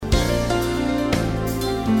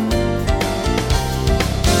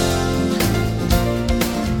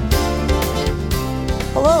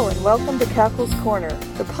welcome to Cackle's Corner,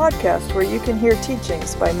 the podcast where you can hear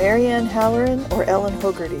teachings by Marianne Halloran or Ellen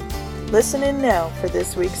Hogarty. Listen in now for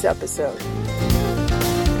this week's episode.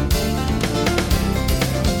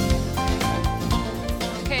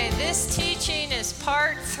 Okay, this teaching is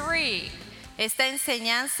part 3. Esta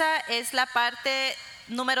enseñanza es la parte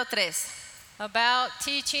número 3. About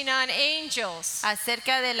teaching on angels.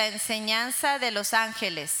 Acerca de la enseñanza de los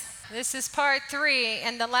ángeles. This is part 3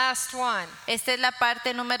 and the last one. Esta es la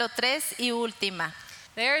parte número 3 y última.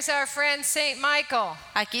 There's our friend Saint Michael.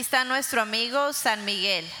 Aquí está nuestro amigo San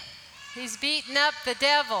Miguel. He's beating up the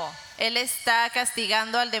devil. Él está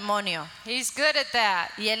castigando al demonio. He's good at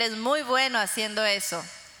that. Y él es muy bueno haciendo eso.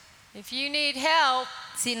 If you need help,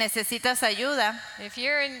 si necesitas ayuda, if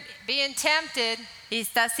you're being tempted, y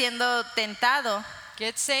estás siendo tentado,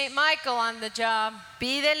 get Saint Michael on the job.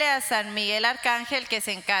 Pídele a San Miguel Arcángel que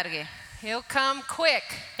se encargue. He'll come quick.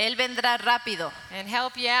 Él vendrá rápido and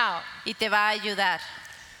help you out. Y te va a ayudar.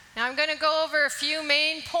 Now I'm going to go over a few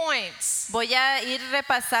main points. Voy a ir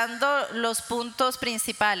repasando los puntos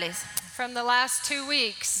principales from the last 2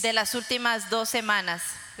 weeks. De las últimas 2 semanas.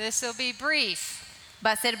 This will be brief.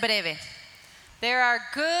 Va a ser breve. There are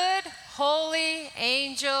good, holy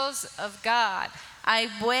angels of God. Hay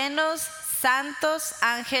buenos, santos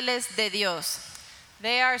ángeles de Dios.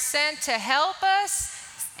 They are sent to help us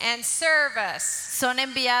and serve us. Son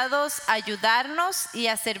enviados a ayudarnos y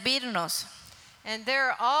a servirnos. And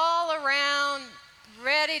they're all around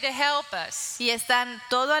ready to help us. Y están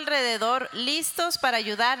todo alrededor listos para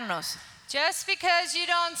ayudarnos. Just because you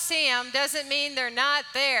don't see them doesn't mean they're not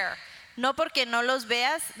there. No porque no los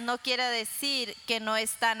veas, no quiere decir que no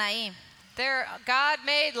están ahí. God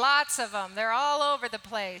made lots of them. They're all over the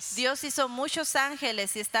place. Dios hizo muchos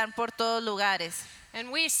ángeles y están por todos lugares. And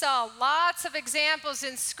we saw lots of examples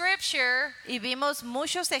in Scripture. Y vimos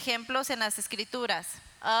muchos ejemplos en las Escrituras.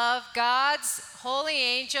 Of God's holy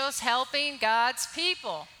angels helping God's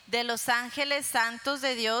people. De los ángeles santos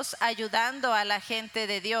de Dios ayudando a la gente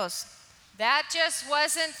de Dios. That just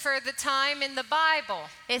wasn't for the time in the Bible.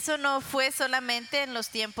 Eso no fue solamente en los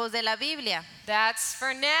tiempos de la Biblia. That's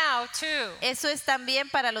for now too. Eso es también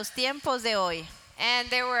para los tiempos de hoy. And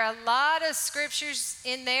there were a lot of scriptures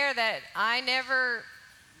in there that I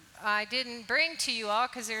didn't bring to you all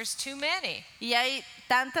because there's too many. Y hay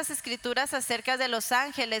tantas escrituras acerca de los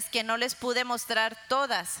ángeles que no les pude mostrar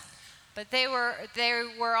todas. But they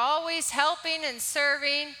were always helping and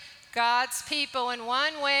serving God's people in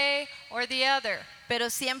one way or the other. Pero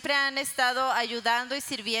siempre han estado ayudando y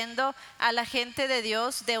sirviendo a la gente de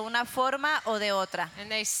Dios de una forma o de otra. And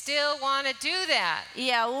they still want to do that.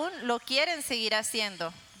 Y aún lo quieren seguir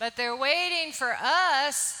haciendo. But they're waiting for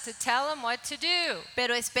us to tell them what to do.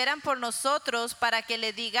 Pero esperan por nosotros para que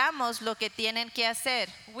le digamos lo que tienen que hacer.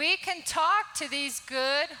 We can talk to these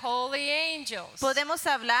good holy angels. Podemos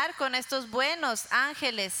hablar con estos buenos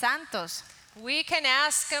ángeles santos. We can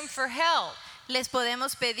ask them for help. Les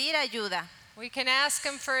podemos pedir ayuda. We can ask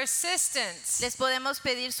them for assistance. Les podemos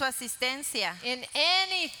pedir su asistencia. In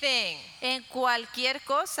anything. En cualquier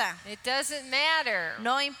cosa. It doesn't matter.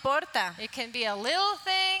 No importa. It can be a little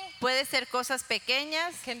thing. Puede ser cosas pequeñas.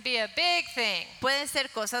 It can be a big thing. Pueden ser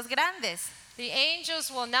cosas grandes. The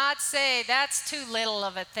angels will not say, that's too little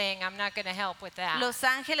of a thing, I'm not going to help with that. Los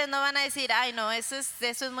ángeles no van a decir, ay no, eso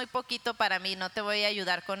es muy poquito para mí, no te voy a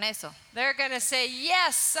ayudar con eso. They're going to say,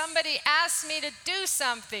 yes, somebody asked me to do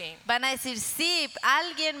something. Van a decir, sí,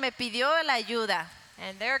 alguien me pidió la ayuda.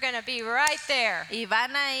 And they're going to be right there. Y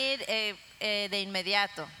van a ir de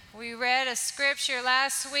inmediato. We read a scripture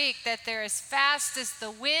last week that they're as fast as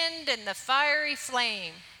the wind and the fiery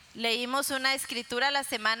flame. Leímos una escritura la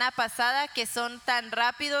semana pasada que son tan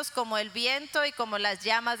rápidos como el viento y como las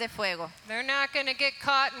llamas de fuego. They're not going to get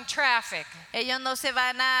caught in traffic. Ellos no se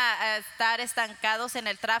van a estar estancados en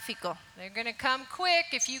el tráfico. They're going to come quick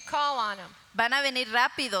if you call on them. Van a venir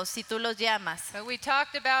rápidos si tú los llamas. But we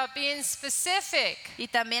talked about being specific. Y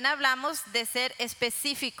también hablamos de ser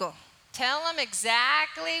específico. Tell them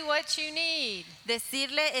exactly what you need.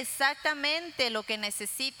 Decirle exactamente lo que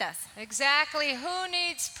necesitas. Exactly who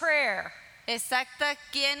needs prayer. Exacta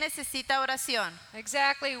quién necesita oración.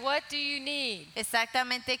 Exactly what do you need.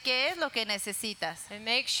 Exactamente qué es lo que necesitas. And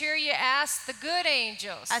make sure you ask the good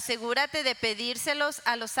angels. Asegúrate de pedírselos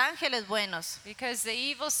a los ángeles buenos. Because the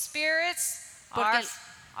evil spirits Porque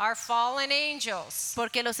are fallen angels.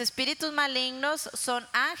 Porque los espíritus malignos son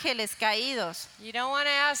ángeles caídos. You don't want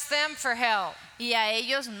to ask them for help. Y a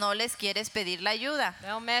ellos no les quieres pedir la ayuda.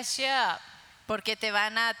 They'll mess you up. Porque te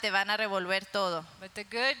van a revolver todo. But the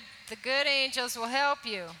good angels will help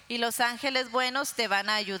you. Y los ángeles buenos te van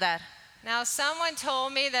a ayudar. Now someone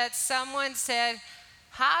told me that someone said,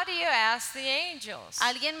 How do you ask the angels?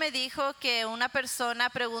 Alguien me dijo que una persona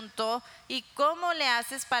preguntó, ¿y cómo le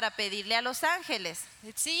haces para pedirle a los ángeles?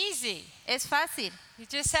 It's easy. Es fácil, You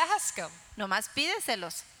just ask them. nomás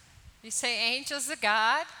pídeselos. You say, angels of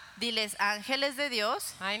God, Diles, ángeles de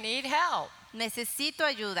Dios, I need help. necesito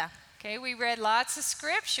ayuda. Okay, we read lots of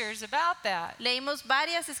scriptures about that. Leímos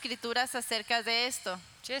varias escrituras acerca de esto.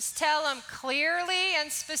 Just tell them clearly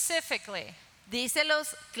and specifically.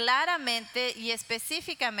 Díselos claramente y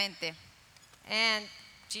específicamente. And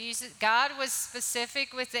God was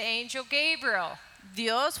specific with the angel Gabriel.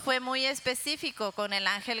 Dios fue muy específico con el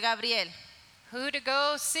ángel Gabriel, Who to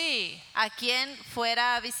go see. a quien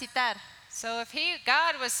fuera a visitar. So if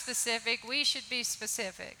God was specific, we should be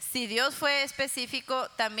specific. Si Dios fue específico,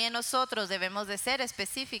 también nosotros debemos de ser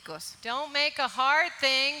específicos. Don't make a hard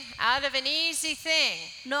thing out of an easy thing.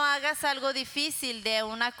 No hagas algo difícil de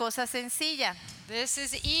una cosa sencilla. This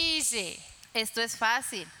is easy. Esto es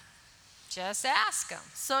fácil. Just ask them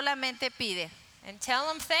Solamente pide. and tell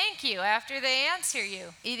them thank you after they answer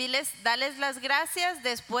you, Y dales las gracias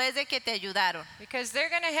después de que te ayudaron. because they're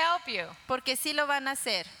going to help you. Porque sí lo van a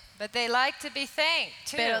hacer. But they like to be thanked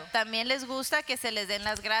too. Pero también les gusta que se les den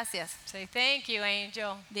las gracias. Say thank you,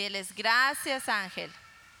 angel. Diles, gracias, ángel.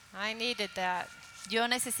 I needed that. Yo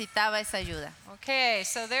necesitaba esa ayuda. Okay,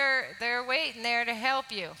 so they're waiting there to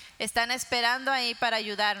help you. Están esperando ahí para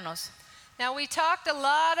ayudarnos. Now we talked a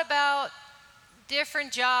lot about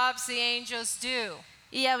different jobs the angels do.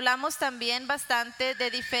 Y hablamos también bastante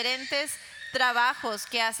de diferentes trabajos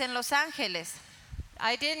que hacen los ángeles.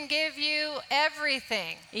 I didn't give you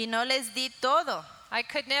everything. Y no les di todo, I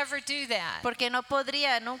could never do that porque no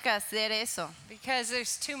podría nunca hacer eso, because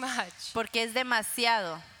there's too much. porque es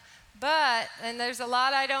demasiado. And there's a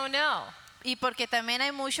lot I don't know. Y porque también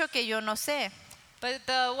hay mucho que yo no sé. But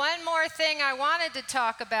the one more thing I wanted to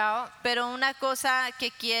talk about Pero una cosa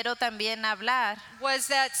que quiero también hablar, was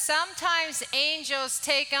that sometimes angels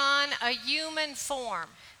take on a human form.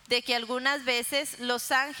 de que algunas veces los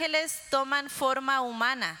ángeles toman forma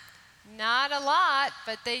humana. Not a lot,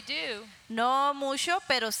 but they do. No mucho,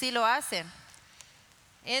 pero sí lo hacen.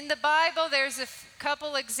 In the Bible, there's a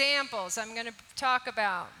couple examples I'm going to talk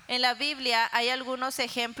about. En la Biblia hay algunos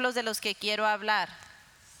ejemplos de los que quiero hablar.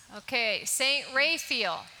 Okay, Saint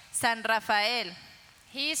Raphael. San Rafael,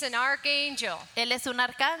 He's an archangel. él es un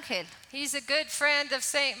arcángel. He's a good friend of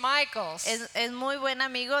Saint Michael's Es muy buen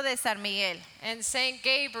amigo de San Miguel and Saint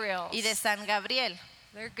Gabriel's. y de San Gabriel.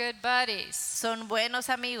 They're good buddies. Son buenos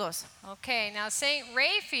amigos. Okay, now Saint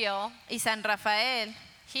Raphael, Y San Rafael,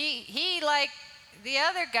 he like the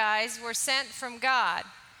other guys were sent from God,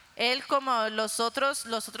 él como los otros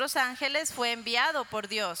ángeles fue enviado por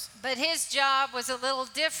Dios. but his job was a little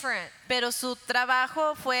different. Pero su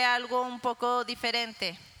trabajo fue algo un poco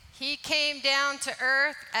diferente. He came down to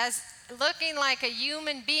earth as looking like a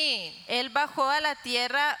human being. Él bajó a la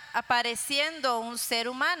tierra apareciendo un ser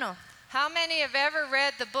humano. How many have ever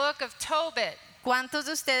read the book of Tobit? ¿Cuántos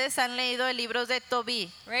de ustedes han leído el libro de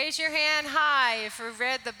Tobí? Raise your hand high if you've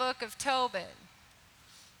read the book of Tobit.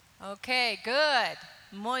 Okay, good.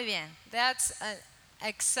 Muy bien. That's an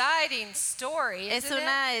exciting story, Es isn't it?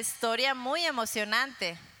 una historia muy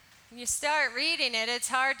emocionante. When you start reading it, it's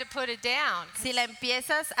hard to put it down. Si la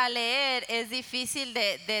empiezas a leer, es difícil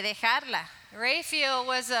de dejarla. Raphael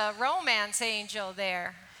was a romance angel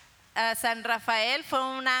there. San Rafael fue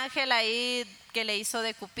un ángel ahí que le hizo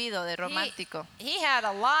de Cupido, de romántico. He had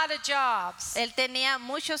a lot of jobs. Él tenía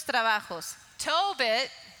muchos trabajos. Tobit,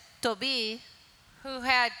 Tobí, who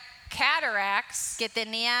had cataracts que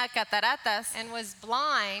tenía cataratas and was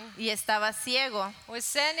blind, y estaba ciego, was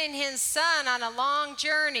sending his son on a long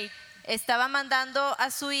journey. estaba mandando a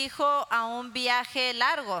su hijo a un viaje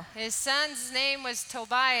largo. His son's name was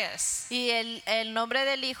Tobias. Y el nombre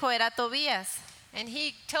del hijo era Tobías. And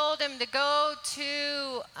he told him to go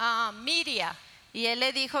to Media. Y él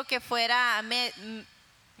le dijo que fuera a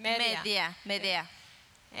Media. Medea.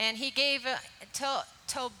 And he gave,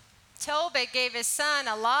 Tobit gave his son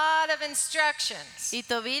a lot of instructions. Y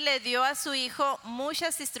Tobí le dio a su hijo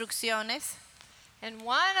muchas instrucciones. And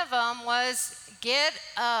one of them was get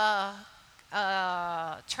a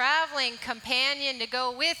traveling companion to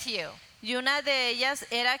go with you. Y una de ellas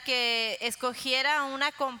era que escogiera un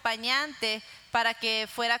acompañante para que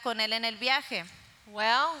fuera con él en el viaje.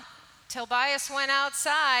 Well, Tobias went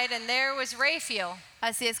outside and there was Raphael.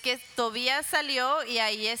 Así es que Tobías salió y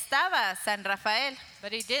ahí estaba San Rafael.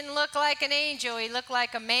 But he didn't look like an angel, he looked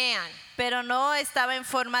like a man. Pero no estaba en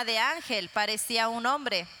forma de ángel, parecía un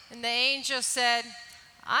hombre. And the angel said,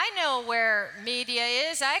 I know where Media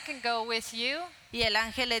is. I can go with you. Y el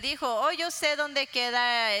ángel le dijo, oh, yo sé dónde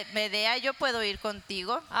queda Medea, yo puedo ir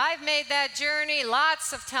contigo. I've made that journey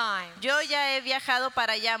lots of times. Yo ya he viajado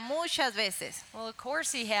para allá muchas veces. Well, of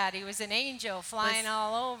course he had. He was an angel flying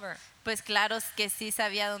all over. Pues claro que sí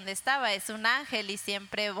sabía dónde estaba, es un ángel y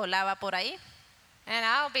siempre volaba por ahí. And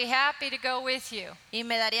I'll be happy to go with you. Y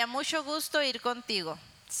me daría mucho gusto ir contigo.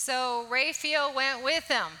 So Raphael went with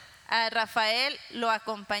him. A Rafael lo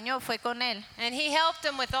acompañó, fue con él. And he helped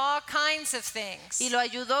him with all kinds of things. Y lo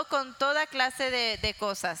ayudó con toda clase de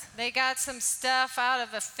cosas. They got some stuff out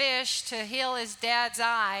of a fish to heal his dad's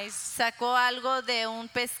eyes. Sacó algo de un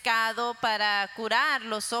pescado para curar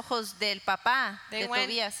los ojos del papá de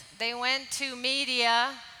Tobías. They went to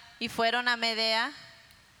Media. Y fueron a Medea.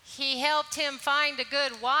 He helped him find a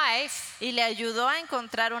good wife. Y le ayudó a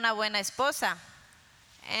encontrar una buena esposa.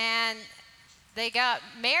 And they got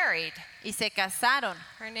married. Y se casaron.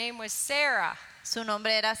 Her name was Sarah. Su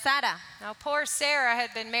nombre era Sara. Now poor Sarah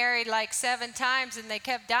had been married like 7 times and they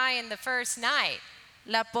kept dying the first night.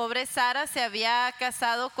 La pobre Sara se había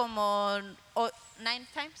casado como 9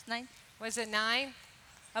 times. Was it 9?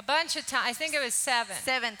 A bunch of times. I think it was 7.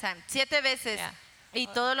 7 times. 7 veces. Yeah. Y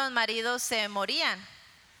todos los maridos se morían.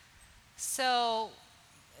 So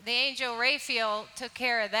the angel Raphael took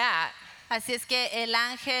care of that. Así es que el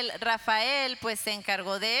ángel Rafael pues se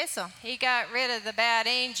encargó de eso. He got rid of the bad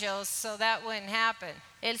angels so that wouldn't happen.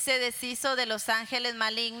 Él se deshizo de los ángeles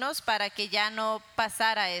malignos para que ya no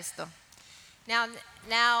pasara esto.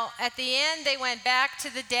 Now at the end they went back to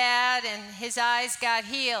the dad and his eyes got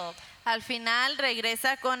healed. Al final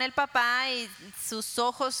regresa con el papá y sus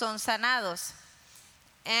ojos son sanados.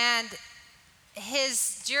 And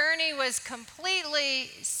his journey was completely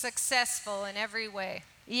successful in every way.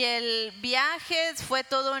 Y el viaje fue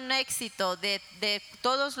todo un éxito de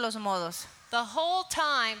todos los modos. The whole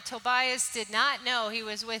time Tobias did not know he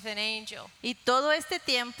was with an angel. Y todo este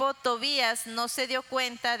tiempo Tobías no se dio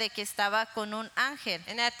cuenta de que estaba con un ángel.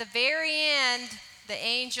 And at the very end the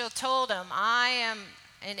angel told him, I am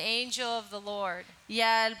an angel of the Lord. Y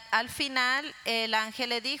al final el ángel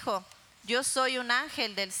le dijo, yo soy un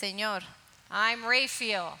ángel del Señor. I'm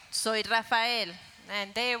Raphael. Soy Rafael.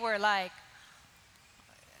 And they were like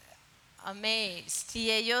amazed.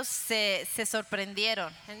 Y ellos se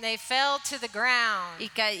sorprendieron. And they fell to the ground. Y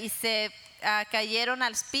se cayeron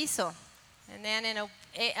al piso. And then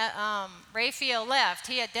Raphael left.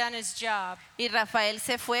 He had done his job. Y Rafael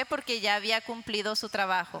se fue porque ya había cumplido su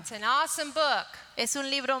trabajo. It's an awesome book. Es un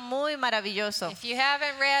libro muy maravilloso. If you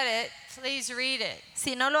haven't read it, please read it.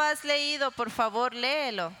 Si no lo has leído, por favor,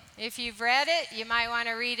 léelo. If you've read it, you might want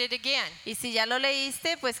to read it again. Y si ya lo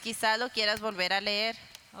leíste, pues quizás lo quieras volver a leer.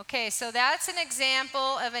 Okay, so that's an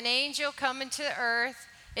example of an angel coming to earth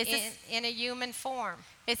in a human form.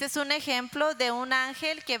 Este es un ejemplo de un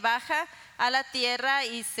ángel que baja a la tierra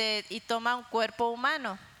y toma un cuerpo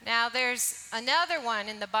humano. Now there's another one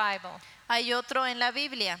in the Bible. Hay otro en la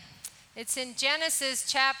Biblia. It's in Genesis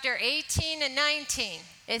chapter 18 and 19.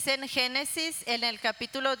 Es en Génesis en el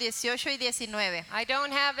capítulo 18 y 19. I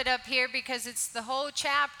don't have it up here because it's the whole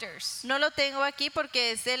chapters. No lo tengo aquí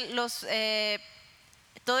porque es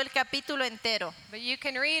todo el capítulo entero. But you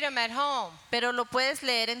can read them at home. Pero lo puedes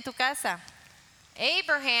leer en tu casa.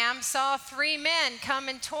 Abraham saw 3 men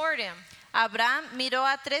coming toward him. Abraham miró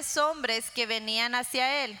a 3 hombres que venían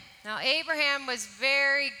hacia él. Now Abraham was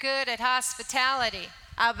very good at hospitality.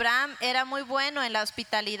 Abraham era muy bueno en la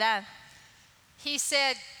hospitalidad. He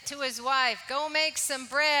said to his wife, "Go make some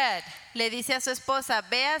bread." Le dice a su esposa,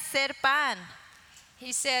 ve a hacer pan.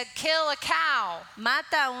 He said, "Kill a cow.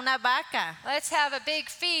 Mata una vaca. Let's have a big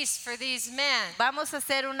feast for these men." Vamos a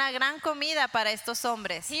hacer una gran comida para estos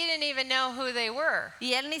hombres. He didn't even know who they were.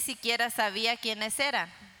 Y él ni siquiera sabía quiénes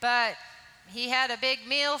eran. But he had a big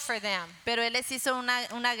meal for them. Pero él les hizo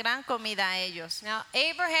una gran comida a ellos. Now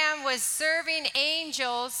Abraham was serving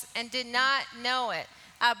angels and did not know it.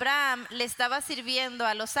 Abraham le estaba sirviendo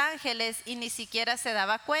a los ángeles y ni siquiera se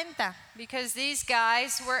daba cuenta. Because these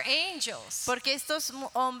guys were angels. Porque estos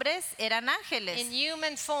hombres eran ángeles. In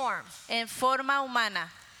human form. En forma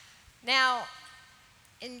humana. Now,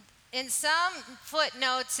 in some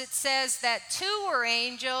footnotes it says that 2 were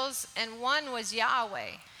angels and 1 was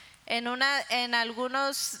Yahweh. En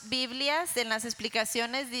algunas Biblias, en las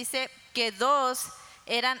explicaciones dice que 2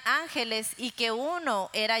 eran ángeles y que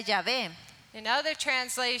 1 era Yahvé. In other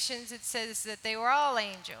translations it says that they were all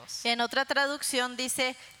angels. En otra traducción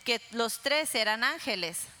dice que los 3 eran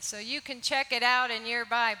ángeles. So you can check it out in your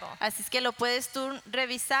Bible. Así es que lo puedes tú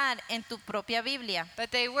revisar en tu propia Biblia.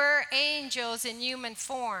 But they were angels in human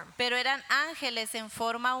form. Pero eran ángeles en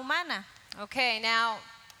forma humana. Okay, now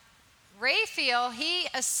Raphael, he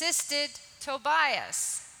assisted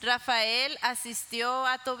Tobias. Rafael asistió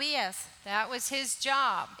a Tobías. That was his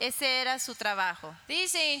job. Ese era su trabajo.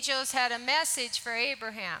 These angels had a message for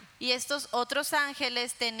Abraham. Y estos otros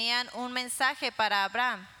ángeles tenían un mensaje para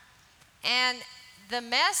Abraham. And the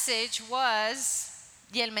message was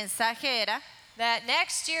Y el mensaje era, that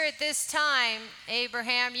next year at this time,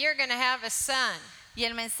 Abraham, you're going to have a son. y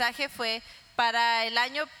el mensaje fue, para el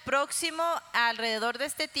año próximo, alrededor de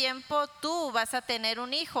este tiempo, tú vas a tener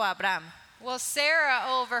un hijo, Abraham. Well, Sarah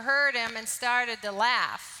overheard him and started to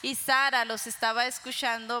laugh Y Sara los estaba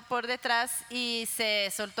escuchando por detrás y se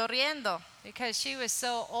soltó riendo, because she was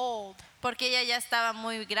so old. porque ella ya estaba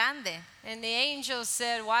muy grande. And the angels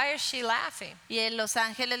said, why is she laughing? Y los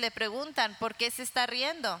ángeles le preguntan, ¿por qué se está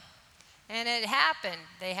riendo? And it happened.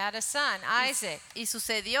 They had a son, Isaac. Y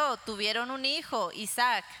sucedió, tuvieron un hijo,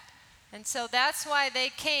 Isaac. And so that's why they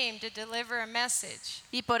came to deliver a message.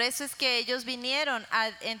 Y por eso es que ellos vinieron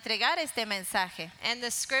a entregar este mensaje. And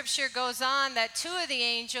the scripture goes on that two of the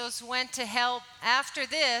angels went to help. After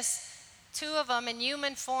this, two of them in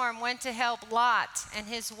human form went to help Lot and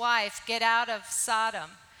his wife get out of Sodom.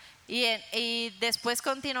 Y después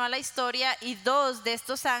continúa la historia y dos de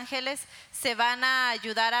estos ángeles se van a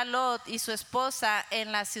ayudar a Lot y su esposa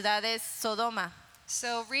en la ciudad de Sodoma.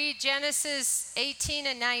 So read Genesis 18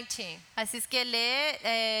 and 19. Así es que lee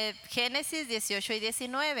Génesis 18 y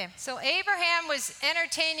 19. So Abraham was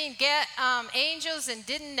entertaining angels and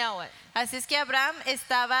didn't know it. Así es que Abraham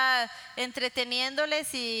estaba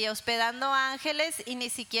entreteniéndoles y hospedando ángeles y ni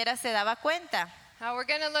siquiera se daba cuenta. Now we're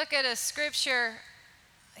going to look at a scripture,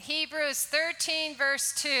 Hebrews 13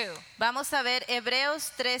 verse 2. Vamos a ver Hebreos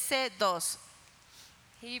 13:2.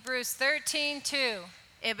 Hebrews 13:2.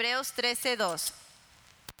 Hebreos 13:2.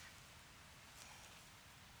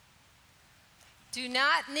 Do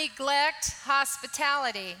not neglect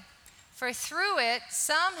hospitality, for through it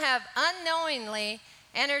some have unknowingly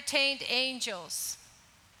entertained angels.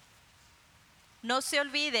 No se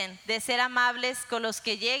olviden de ser amables con los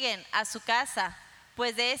que lleguen a su casa,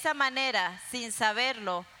 pues de esa manera, sin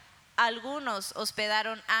saberlo, algunos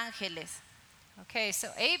hospedaron ángeles. Okay,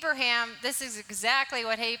 so Abraham, this is exactly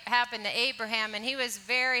what happened to Abraham, and he was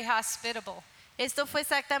very hospitable. Esto fue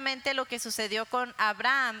exactamente lo que sucedió con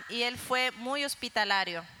Abraham y él fue muy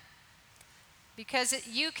hospitalario. Because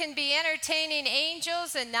you can be entertaining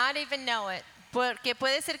angels and not even know it. Porque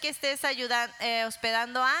puede ser que estés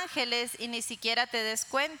hospedando ángeles y ni siquiera te des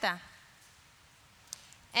cuenta.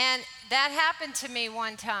 And that happened to me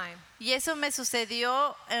one time. Y eso me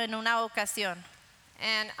sucedió en una ocasión.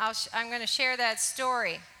 And I'm going to share that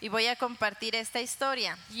story. Y voy a compartir esta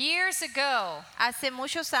historia. Years ago, Hace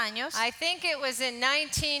muchos años, I think it was in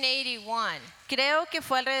 1981, creo que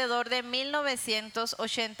fue alrededor de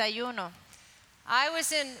 1981. I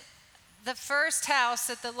was in the first house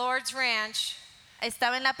at the Lord's Ranch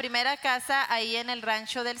Estaba en la primera casa ahí en el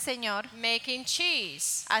rancho del Señor making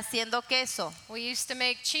cheese. haciendo queso. We used to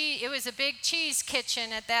make cheese. It was a big cheese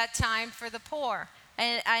kitchen at that time for the poor.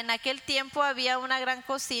 En aquel tiempo había una gran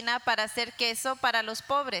cocina para hacer queso para los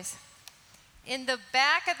pobres. In the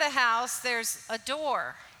back of the house, there's a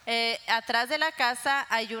door. Atrás de la casa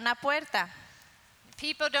hay una puerta.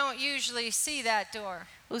 People don't usually see that door.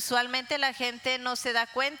 Usualmente la gente no se da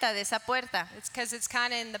cuenta de esa puerta It's because it's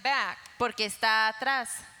kind of in the back. porque está atrás.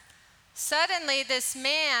 Suddenly, this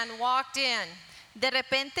man walked in. De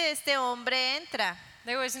repente este hombre entra.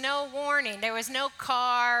 There was no warning. There was no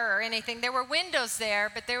car or anything. There were windows there,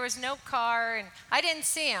 but there was no car, and I didn't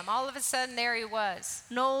see him. All of a sudden, there he was.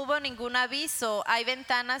 No hubo ningún aviso. Hay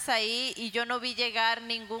ventanas ahí y yo no vi llegar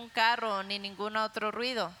ningún carro ni ningún otro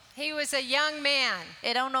ruido. He was a young man.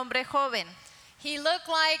 Era un hombre joven. He looked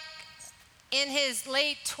like in his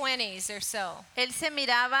late 20s or so. Él se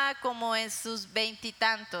miraba como en sus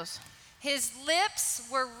veintitantos. His lips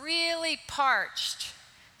were really parched.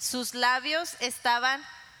 Sus labios estaban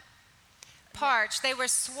Parched. They were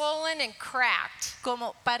swollen and cracked.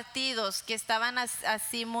 como partidos, que estaban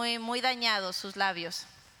así muy dañados sus labios.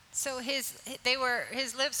 So his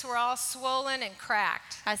lips were all swollen and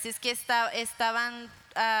cracked. Así es que estaban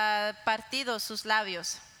partidos sus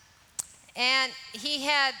labios. And he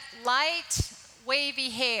had light, wavy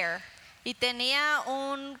hair. Y tenía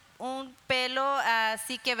un pelo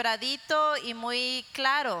así quebradito y muy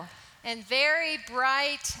claro. And very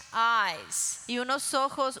bright eyes. Y unos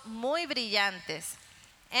ojos muy brillantes.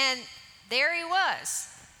 And there he was.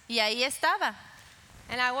 Y ahí estaba.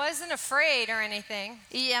 And I wasn't afraid or anything.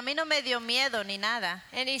 Y a mí no me dio miedo ni nada.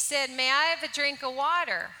 And he said, "May I have a drink of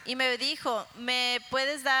water?" Y me dijo, ¿me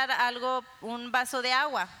puedes dar algo, un vaso de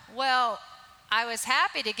agua? Well, I was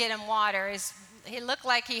happy to get him water. he looked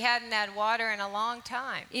like he hadn't had water in a long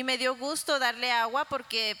time. Y me dio gusto darle agua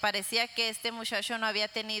porque parecía que este muchacho no había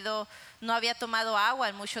tomado agua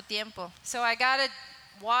en mucho tiempo. So I got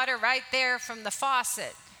water right there from the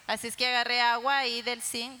faucet. Así es que agarré agua ahí del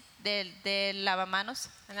zinc, del lavamanos,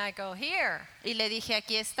 And I go, here. y le dije,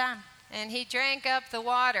 aquí está. And he drank up the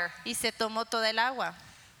water. Y se tomó toda el agua.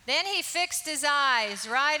 Then he fixed his eyes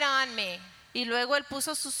right on me. Y luego él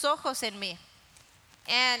puso sus ojos en mí.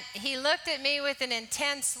 And he looked at me with an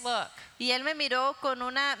intense look. Y él me miró con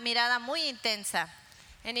una mirada muy intensa.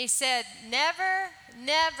 And he said, never,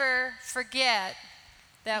 never forget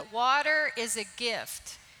that water is a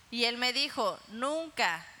gift. Y él me dijo,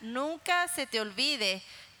 nunca, nunca se te olvide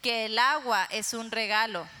que el agua es un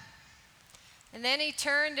regalo. And then he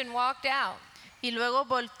turned and walked out. Y luego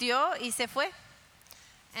volteó y se fue.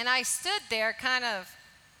 And I stood there kind of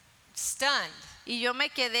stunned. Y yo me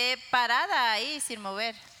quedé parada ahí sin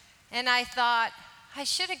mover. And I thought, I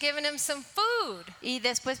should have given him some food. Y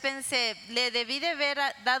después pensé, le debí de haber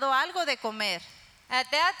dado algo de comer. At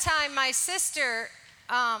that time, my sister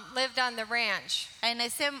lived on the ranch. En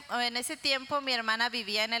ese tiempo mi hermana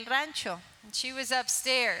vivía en el rancho. And she was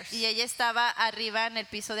upstairs. Y ella estaba arriba en el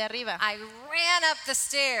piso de arriba. I ran up the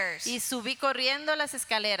stairs. Y subí corriendo las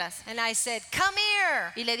escaleras. And I said, come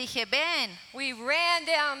here. Y le dije, ven. We ran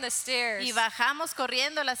down the stairs. Y bajamos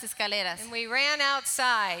corriendo las escaleras. And we ran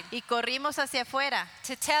outside Y corrimos hacia afuera.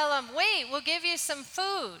 to tell him, wait, we'll give you some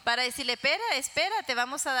food. Para decirle, espera, te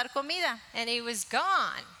vamos a dar comida. And he was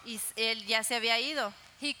gone. Y él ya se había ido.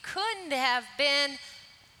 He couldn't have been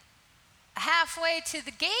halfway to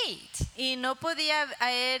the gate. Y no podía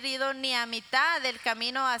haber ido ni a mitad del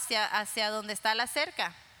camino hacia donde está la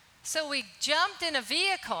cerca. So we jumped in a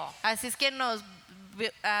vehicle Así es que nos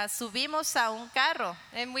subimos a un carro.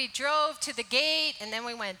 and we drove to the gate, and then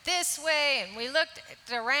we went this way and we looked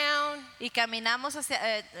around. Y caminamos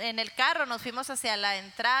en el carro, nos fuimos hacia la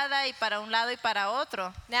entrada y para un lado y para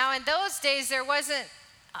otro. Now in those days there wasn't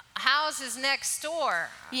houses next door.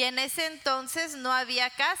 Y en ese entonces no había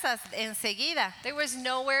casas enseguida. There was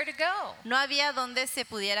nowhere to go. No había donde se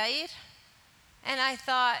pudiera ir. And I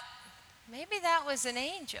thought, maybe that was an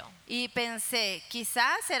angel. Y pensé,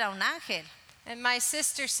 quizás era un ángel. And my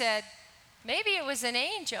sister said, maybe it was an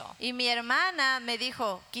angel. Y mi hermana me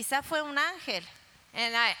dijo, quizás fue un ángel.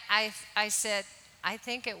 And I said, I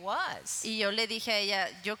think it was. Y yo le dije a ella,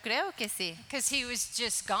 yo creo que sí. Because he was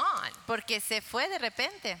just gone. Porque se fue de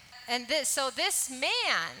repente. And so this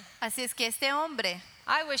man, Así es que este hombre,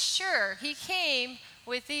 I was sure he came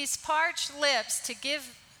with these parched lips to give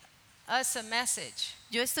us a message.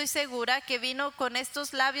 yo estoy segura que vino con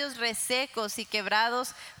estos labios resecos y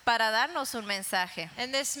quebrados para darnos un mensaje.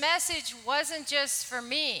 And this message wasn't just for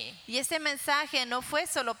me. Y ese mensaje no fue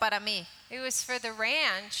solo para mí, It was for the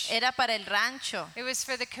ranch. era para el rancho, It was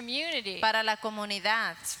for the community. para la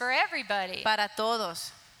comunidad, It's for everybody. para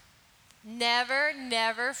todos. Never,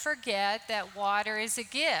 never forget that water is a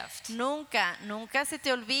gift. Nunca, nunca se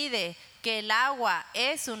te olvide que el agua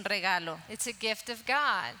es un regalo of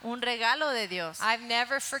God. un regalo de Dios. I've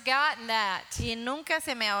never forgotten that. Y nunca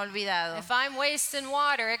se me ha olvidado. If I'm wasting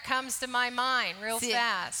water, it comes to my mind real Sí.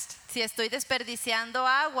 fast. Si estoy desperdiciando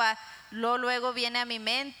agua, luego viene a mi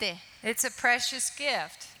mente It's a precious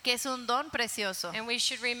gift. que es un don precioso. And we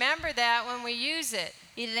should remember that when we use it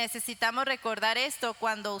Y necesitamos recordar esto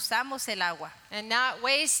cuando usamos el agua and not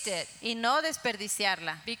waste it. y no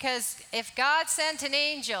desperdiciarla. Because if God sent an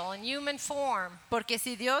angel in human form Porque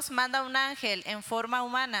si Dios manda un ángel en forma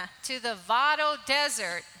humana to the Vado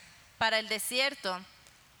Desert para el desierto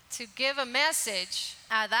to give a message,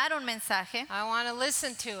 a dar un mensaje, I want to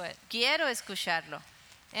listen to it. quiero escucharlo.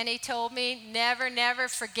 And he told me, never, never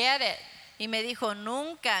forget it. Y me dijo,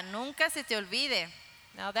 nunca, nunca se te olvide.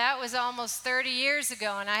 Now that was almost 30 years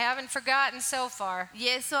ago, and I haven't forgotten so far. Y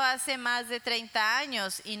eso hace más de 30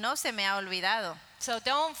 años y no se me ha olvidado. So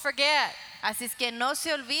don't forget. Así es que no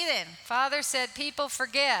se olviden, Father said people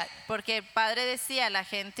forget. porque el Padre decía, la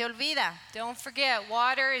gente olvida. Don't forget,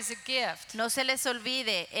 water is a gift. No se les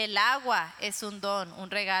olvide, el agua es un don, un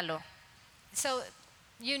regalo. So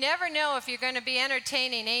you never know if you're going to be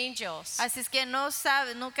entertaining angels. Así es que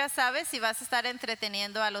nunca sabes si vas a estar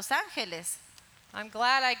entreteniendo a los ángeles. I'm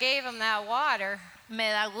glad I gave him that water. Me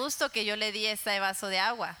da gusto que yo le di este vaso de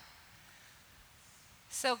agua.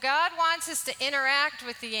 So God wants us to interact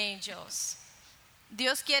with the angels.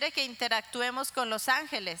 Dios quiere que interactuemos con los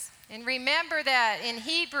ángeles. And remember that in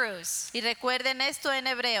Hebrews, Y recuerden esto en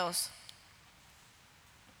Hebreos.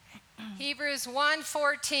 Hebrews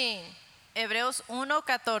 1:14. Hebreos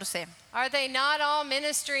 1:14. Are they not all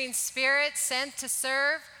ministering spirits sent to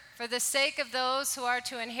serve for the sake of those who are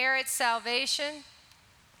to inherit salvation,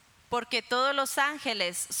 porque todos los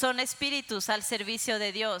ángeles son espíritus al servicio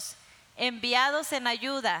de Dios, enviados en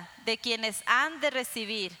ayuda de quienes han de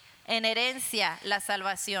recibir en herencia la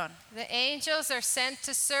salvación. the angels are sent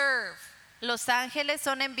to serve. Los ángeles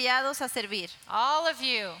son enviados a servir All of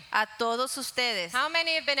you. a todos ustedes. How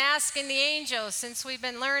many have been asking the angels since we've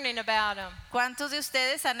been learning about them? ¿Cuántos de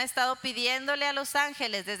ustedes han estado pidiéndole a los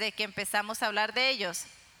ángeles desde que empezamos a hablar de ellos?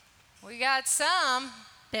 We got some.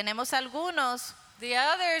 Tenemos algunos. The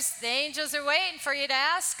others, the angels are waiting for you to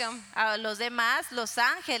ask them. A los demás, los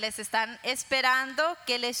ángeles están esperando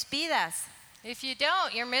que les pidas. If you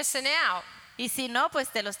don't, you're missing out. Y si no, pues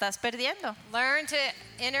te lo estás perdiendo. Learn to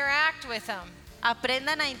interact with them.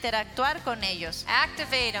 Aprendan a interactuar con ellos,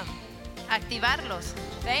 Activate them. activarlos,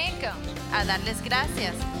 Thank them. a darles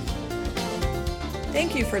gracias.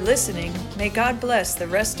 Thank you for listening. May God bless the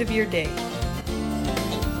rest of your day.